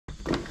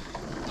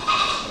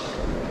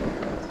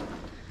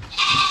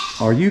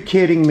Are you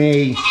kidding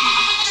me?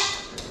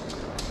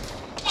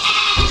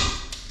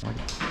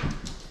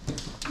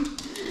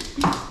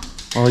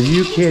 Are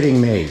you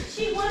kidding me?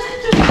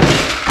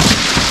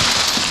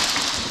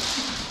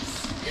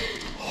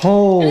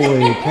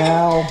 Holy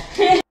cow.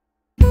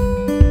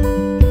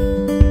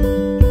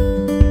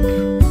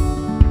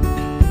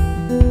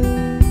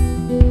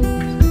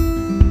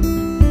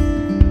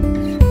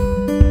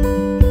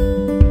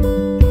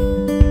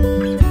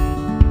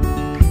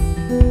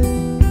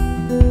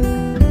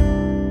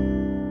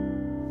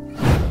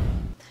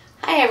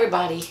 Hi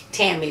everybody,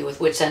 Tammy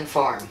with Wits and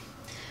Farm.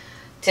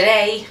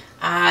 Today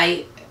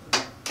I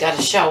got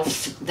a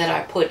shelf that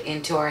I put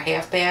into our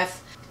half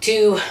bath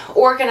to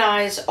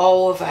organize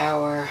all of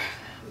our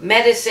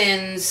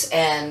medicines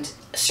and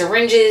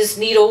syringes,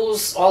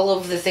 needles, all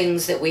of the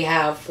things that we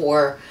have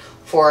for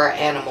our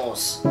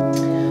animals.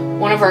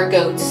 One of our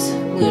goats,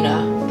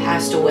 Luna,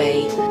 passed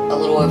away a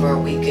little over a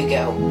week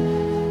ago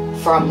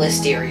from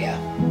listeria,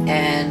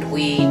 and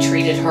we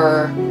treated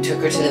her,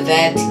 took her to the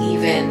vet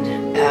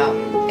even,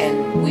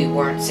 and we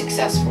weren't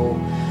successful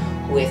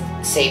with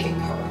saving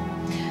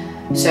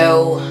her.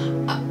 So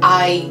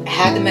I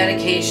had the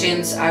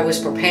medications, I was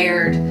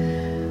prepared,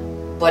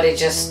 but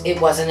it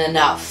wasn't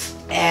enough.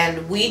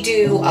 And we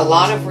do a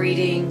lot of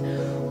reading,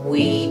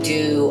 we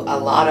do a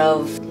lot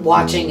of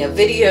watching of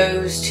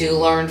videos to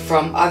learn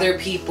from other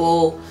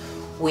people.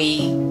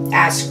 We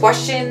ask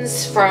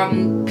questions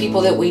from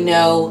people that we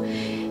know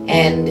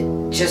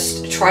and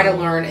just try to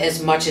learn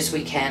as much as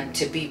we can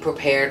to be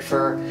prepared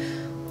for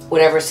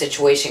whatever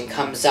situation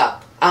comes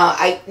up.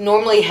 I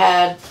normally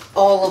had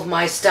all of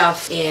my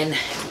stuff in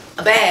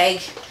a bag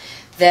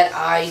that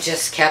I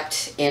just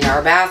kept in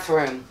our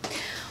bathroom.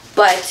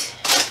 But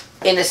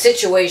in a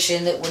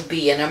situation that would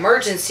be an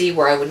emergency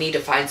where I would need to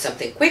find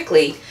something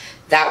quickly,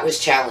 that was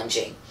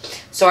challenging.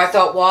 So I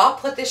thought, well, I'll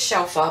put this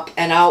shelf up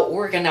and I'll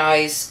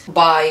organize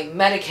by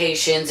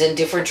medications and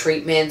different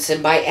treatments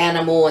and by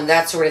animal and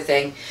that sort of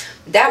thing.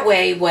 That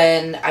way,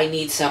 when I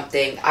need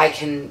something, I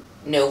can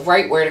know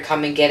right where to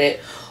come and get it.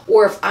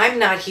 Or if I'm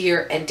not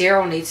here and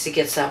Daryl needs to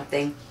get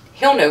something,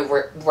 he'll know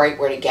right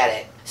where to get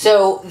it.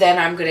 So then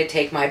I'm going to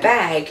take my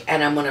bag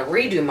and I'm going to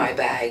redo my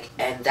bag,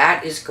 and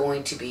that is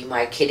going to be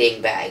my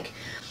kidding bag.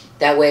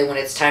 That way when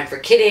it's time for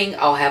kidding,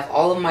 I'll have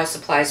all of my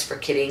supplies for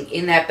kidding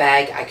in that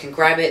bag. I can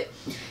grab it,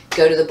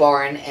 go to the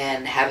barn,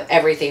 and have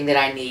everything that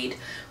I need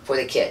for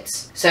the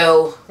kids.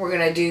 So we're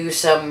going to do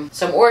some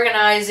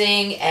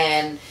organizing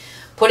and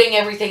putting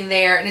everything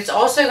there, and it's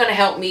also going to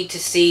help me to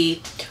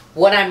see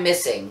what I'm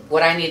missing,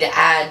 what I need to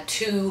add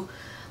to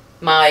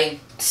my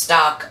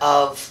stock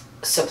of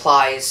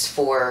supplies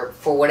for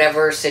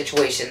whatever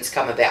situations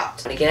come about.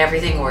 I'm going to get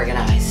everything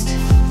organized.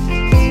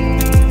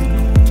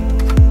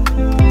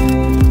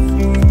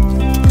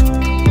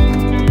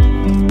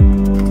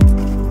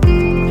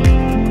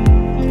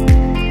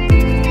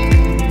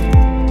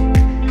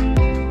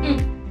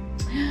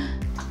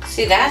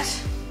 See that?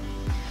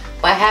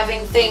 By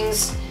having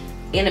things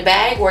in a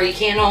bag where you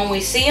can't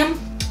always see them,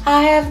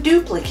 I have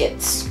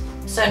duplicates.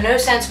 So no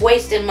sense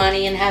wasting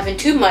money and having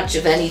too much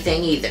of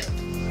anything either. I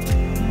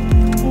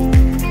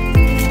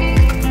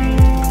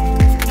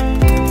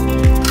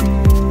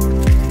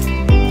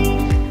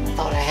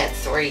thought I had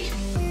 3.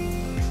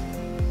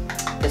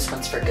 This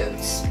one's for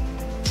goats.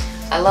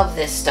 I love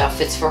this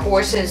stuff. It's for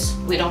horses.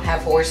 We don't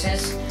have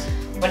horses,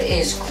 but it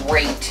is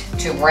great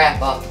to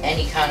wrap up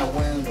any kind of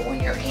wound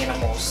on your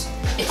animals.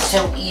 It's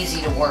so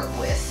easy to work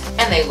with,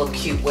 and they look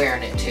cute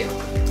wearing it too.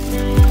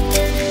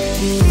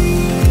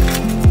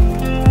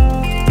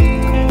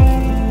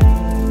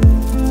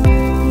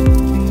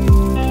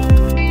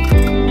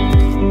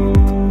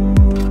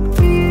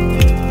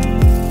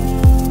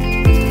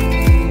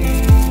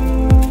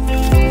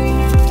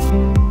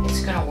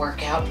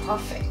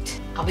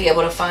 Perfect. I'll be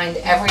able to find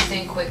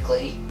everything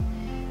quickly,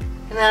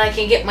 and then I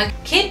can get my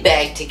kid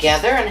bag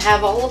together and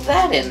have all of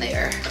that in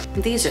there.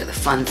 These are the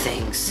fun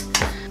things.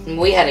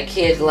 We had a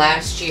kid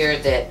last year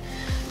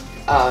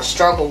that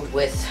struggled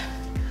with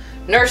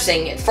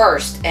nursing at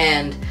first,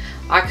 and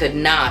I could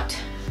not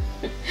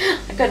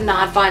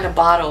find a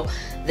bottle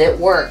that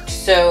worked.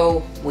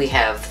 So we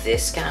have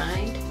this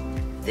kind,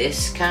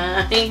 this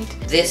kind,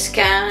 this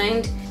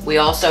kind. We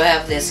also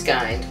have this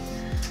kind.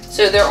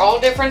 So they're all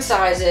different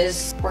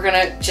sizes. We're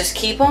gonna just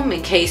keep them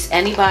in case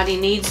anybody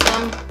needs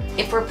them.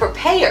 If we're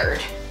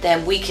prepared,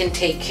 then we can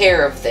take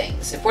care of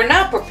things. If we're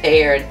not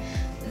prepared,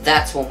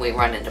 that's when we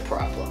run into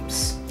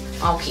problems.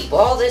 I'll keep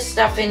all this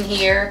stuff in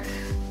here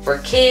for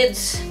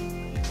kids.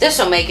 This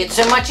will make it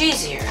so much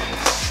easier.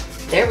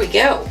 There we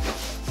go.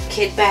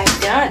 Kid bag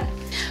done.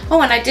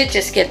 Oh, and I did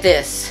just get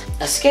this,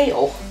 a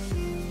scale.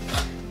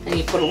 And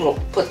you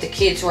put the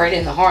kids right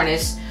in the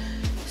harness,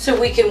 so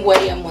we can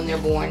weigh them when they're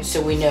born, so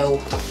we know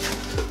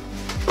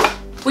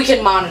we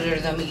can monitor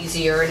them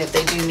easier, and if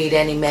they do need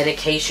any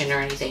medication or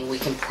anything, we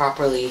can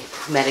properly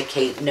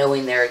medicate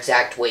knowing their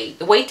exact weight.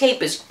 The weight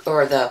tape is,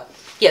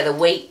 the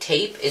weight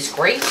tape is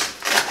great,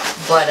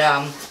 but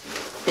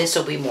this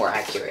will be more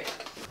accurate.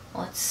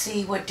 Let's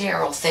see what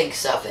Daryl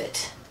thinks of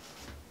it.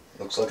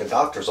 Looks like a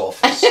doctor's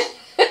office.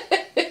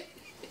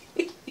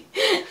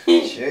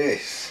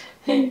 Jeez.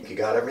 You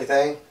got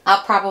everything?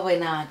 I'll probably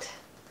not.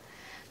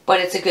 But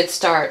it's a good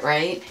start,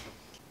 right?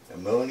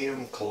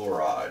 Ammonium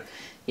chloride.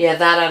 Yeah,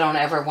 that I don't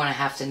ever want to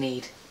have to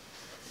need.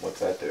 What's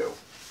that do?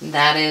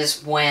 That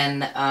is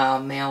when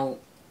a male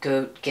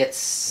goat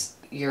gets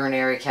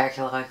urinary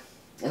calculi.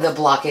 The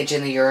blockage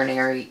in the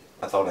urinary.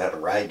 I thought it had a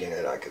rag in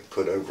it I could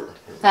put over.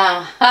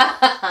 Nope.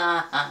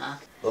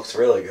 Looks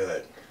really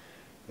good.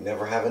 You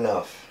never have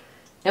enough.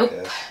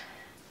 Yes.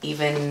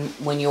 Even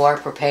when you are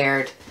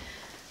prepared,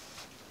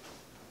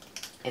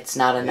 it's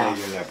not enough.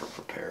 Yeah, you're never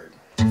prepared.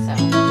 So.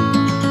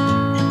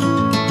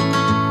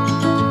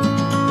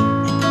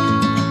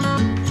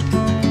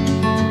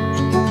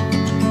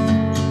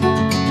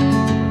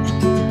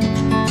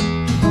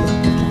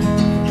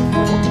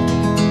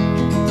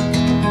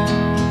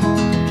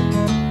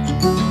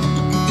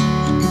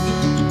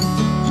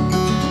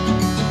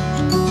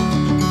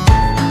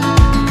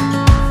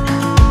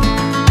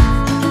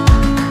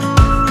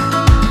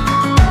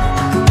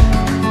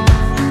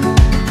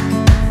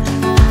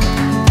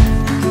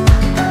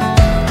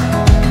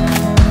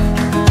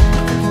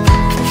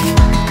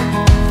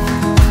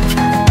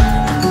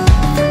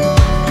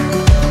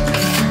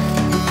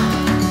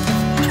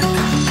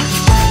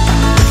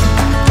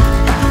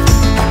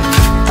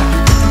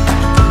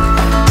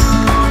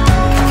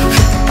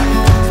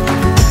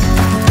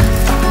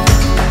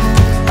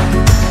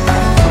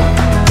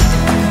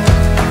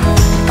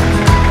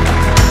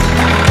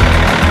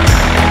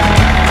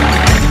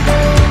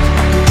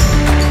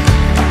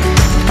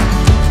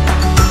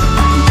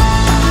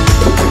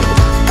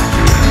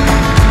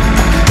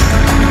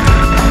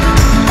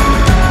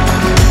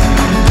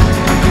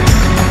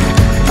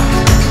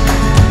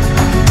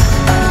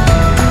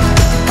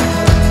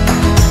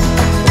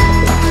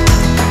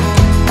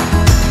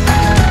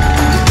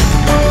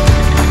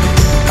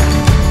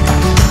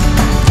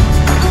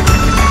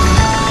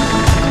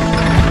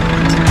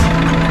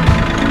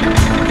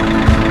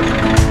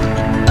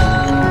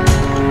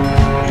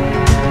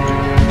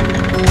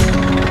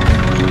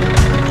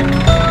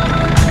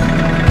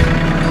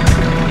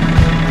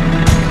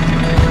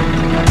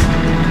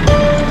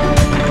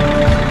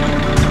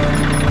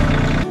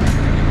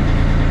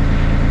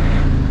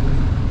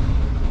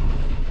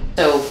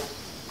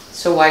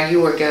 So while you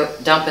were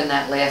dumping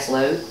that last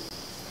load,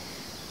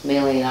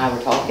 Millie and I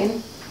were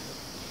talking,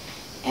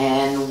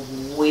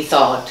 and we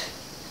thought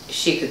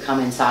she could come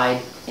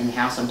inside in the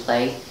house and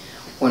play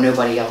where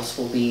nobody else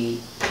will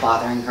be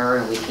bothering her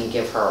and we can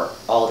give her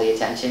all the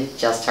attention,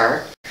 just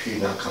her.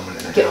 She's not coming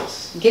in the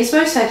house.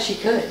 Gizmo said she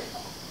could.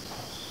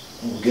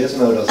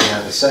 Gizmo doesn't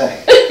have a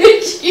say.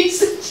 She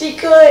said she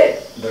could.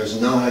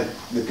 There's not,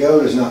 the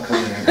goat is not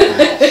coming in the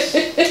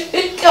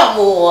house. Come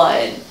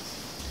on.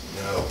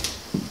 No.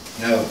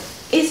 No.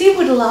 Izzy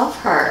would love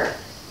her.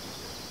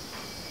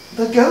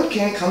 The goat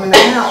can't come in the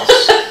house.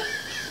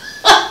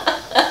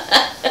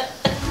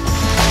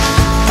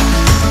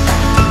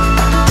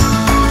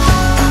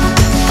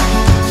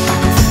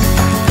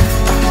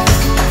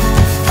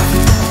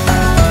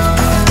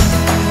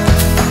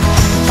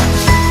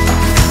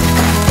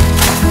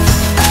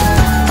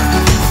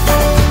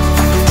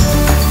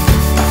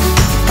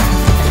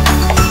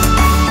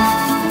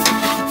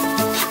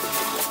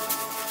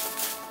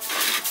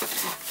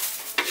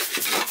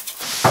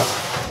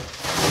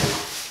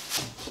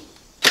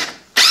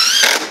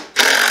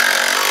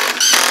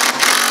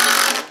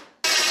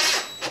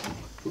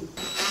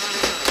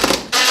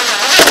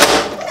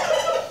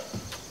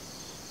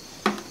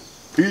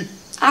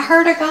 I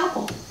heard a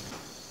gobble.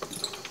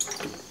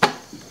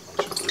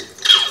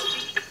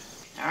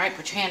 All right,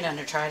 put your hand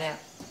under, try it out.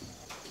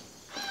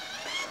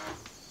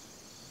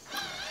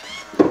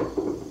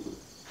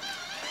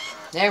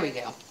 There we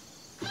go.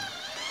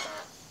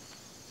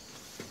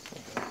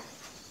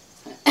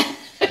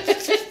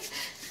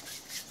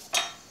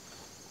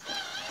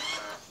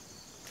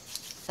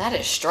 That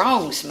is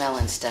strong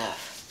smelling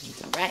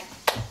stuff. All right,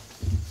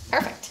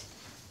 perfect.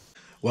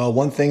 Well,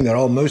 one thing that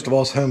most of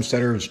us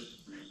homesteaders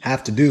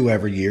have to do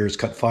every year is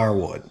cut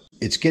firewood.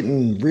 It's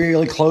getting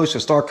really close to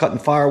start cutting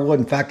firewood.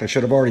 In fact, I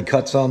should have already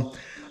cut some.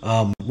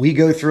 We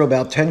go through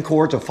about 10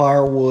 cords of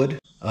firewood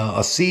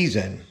a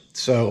season.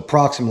 So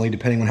approximately,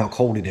 depending on how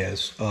cold it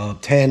is,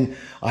 10,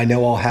 I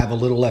know I'll have a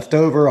little left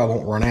over. I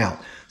won't run out.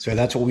 So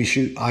that's what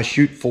I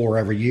shoot for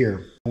every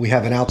year. We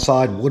have an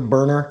outside wood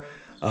burner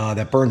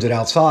that burns it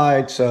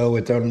outside. So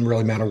it doesn't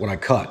really matter what I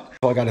cut.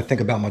 So I got to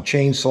think about my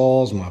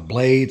chainsaws, my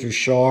blades are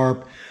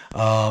sharp,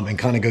 and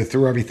kind of go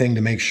through everything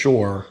to make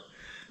sure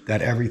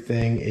that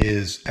everything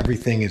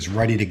is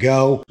ready to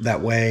go.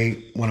 That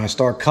way, when I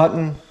start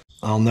cutting,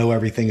 I'll know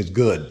everything is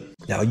good.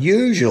 Now,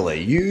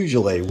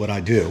 usually what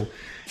I do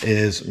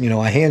is,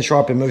 I hand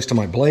sharpen most of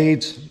my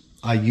blades.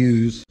 I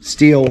use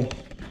steel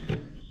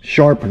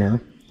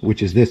sharpener,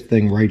 which is this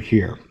thing right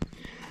here.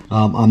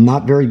 I'm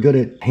not very good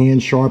at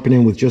hand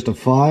sharpening with just a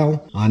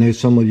file. I know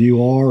some of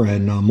you are,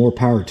 and more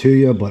power to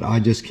you, but I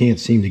just can't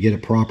seem to get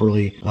it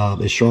properly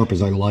as sharp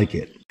as I like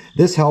it.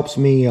 This helps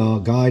me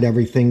guide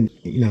everything.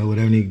 You know, it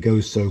only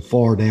goes so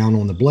far down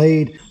on the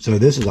blade. So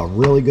this is a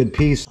really good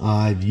piece.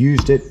 I've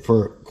used it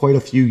for quite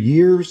a few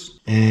years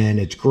and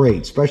it's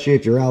great, especially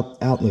if you're out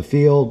in the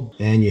field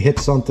and you hit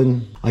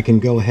something. I can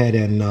go ahead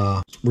and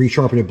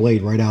resharpen the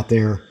blade right out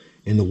there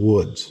in the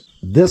woods.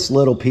 This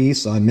little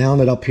piece I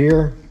mounted up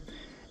here.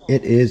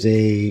 It is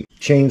a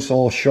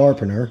chainsaw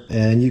sharpener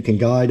and you can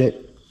guide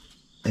it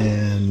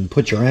and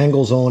put your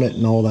angles on it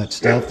and all that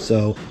stuff.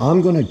 So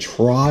I'm going to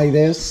try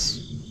this.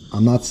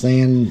 I'm not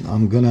saying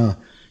I'm going to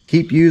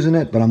keep using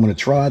it, but I'm going to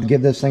try to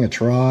give this thing a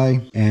try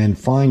and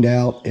find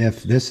out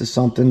if this is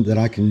something that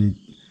I can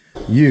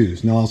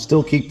use. Now I'll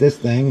still keep this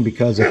thing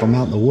because if I'm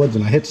out in the woods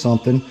and I hit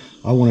something,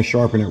 I want to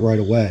sharpen it right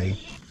away.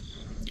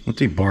 What's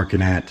he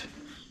barking at?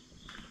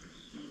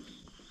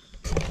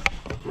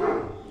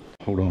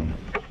 Hold on.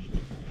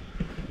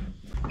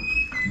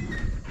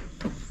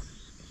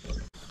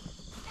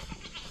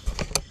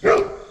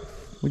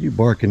 What are you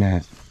barking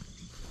at?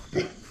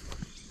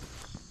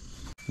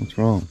 What's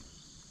wrong?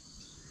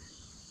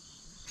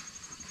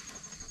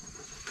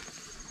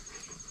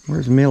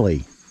 Where's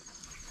Millie?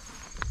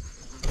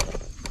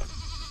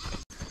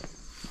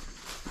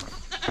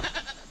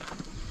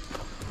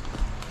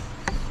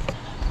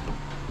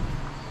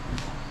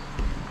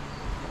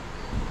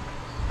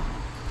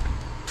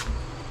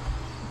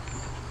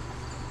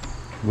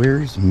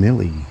 Where's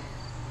Millie?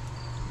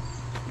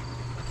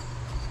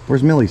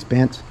 Where's Millie,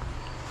 Spence?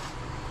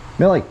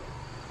 Millie!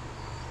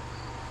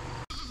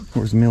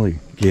 Where's Millie?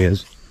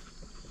 Giz.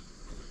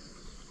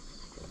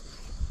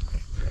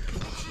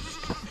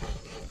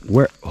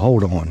 Where?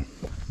 Hold on.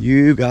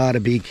 You gotta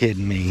be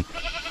kidding me.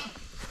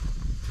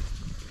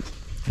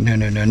 No,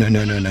 no, no, no,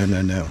 no, no, no,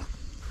 no, no.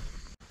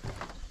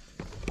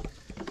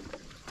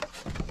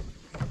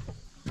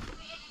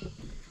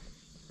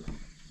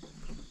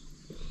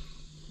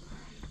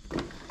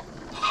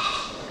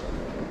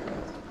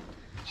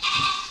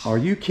 Are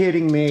you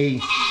kidding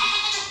me?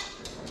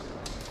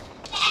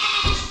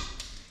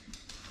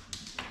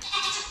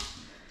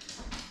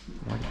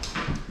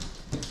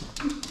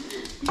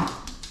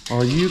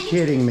 Are you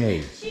kidding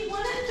me?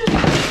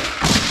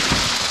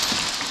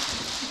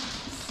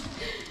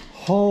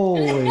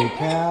 Holy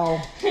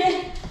cow.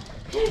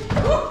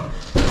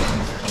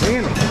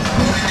 Tammy.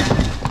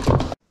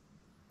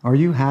 Are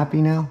you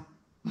happy now?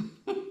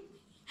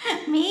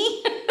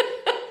 Me?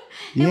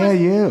 Yeah,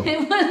 you.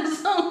 It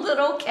was a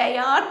little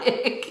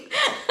chaotic.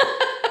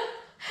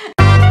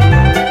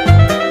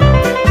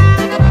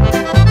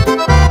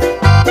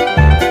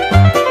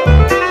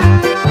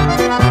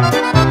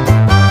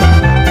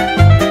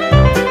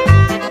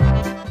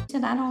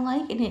 I don't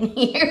like it in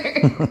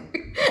here.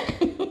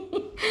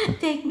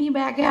 Take me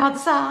back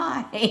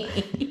outside.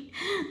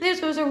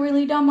 This was a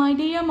really dumb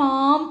idea,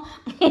 Mom.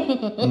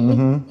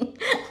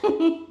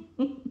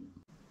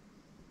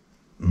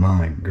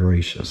 My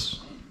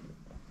gracious.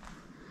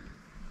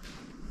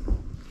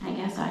 I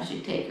guess I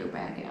should take her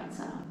back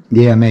outside.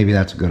 Yeah, maybe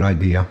that's a good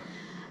idea.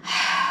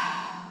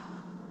 I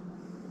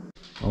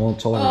won't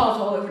tell her. Oh, it's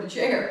all over the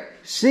chair.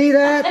 See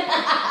that?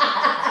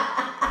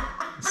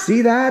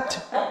 See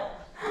that?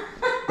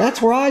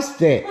 That's where I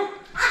sit.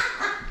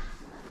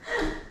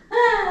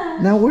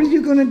 Now what are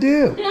you gonna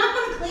do? I'm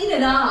gonna clean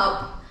it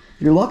up.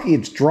 You're lucky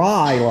it's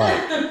dry,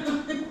 like.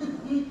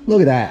 Look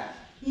at that.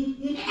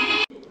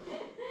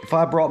 If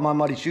I brought my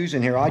muddy shoes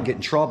in here, I'd get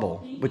in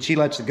trouble. But she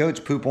lets the goats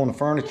poop on the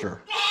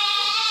furniture.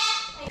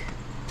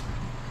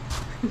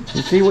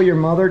 You see what your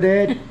mother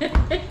did?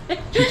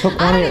 She took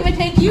one I didn't even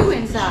take you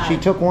inside. She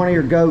took one of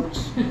your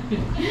goats.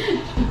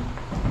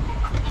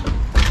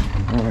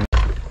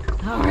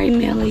 All right,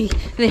 Millie.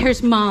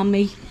 There's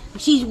Mommy.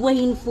 She's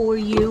waiting for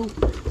you.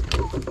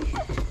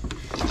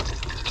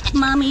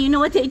 Mommy, you know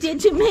what they did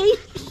to me?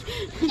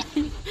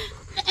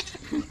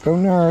 Go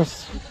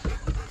nurse.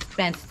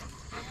 Spence.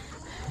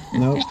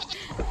 Nope.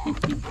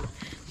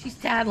 She's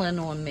tattling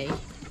on me.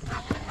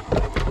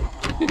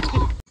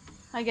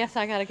 I guess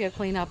I gotta go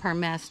clean up her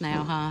mess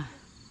now, huh?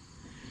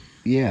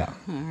 Yeah.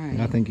 All right.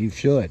 I think you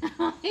should.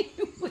 I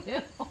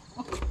will.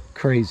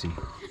 Crazy.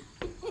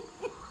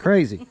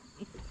 Crazy.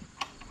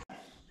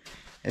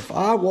 If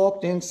I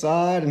walked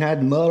inside and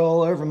had mud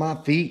all over my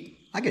feet,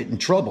 I get in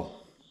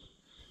trouble.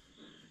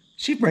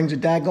 She brings a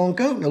daggone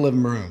goat in the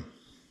living room.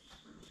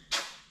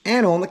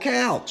 And on the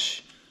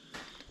couch.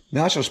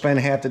 Now she'll spend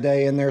half the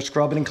day in there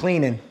scrubbing and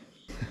cleaning.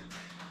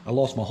 I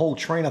lost my whole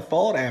train of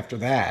thought after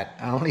that.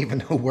 I don't even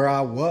know where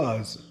I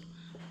was.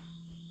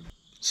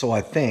 So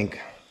I think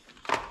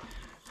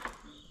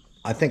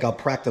I'll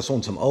practice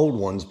on some old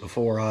ones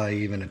before I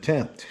even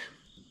attempt.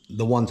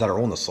 The ones that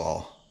are on the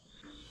saw.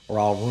 Or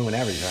I'll ruin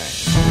everything.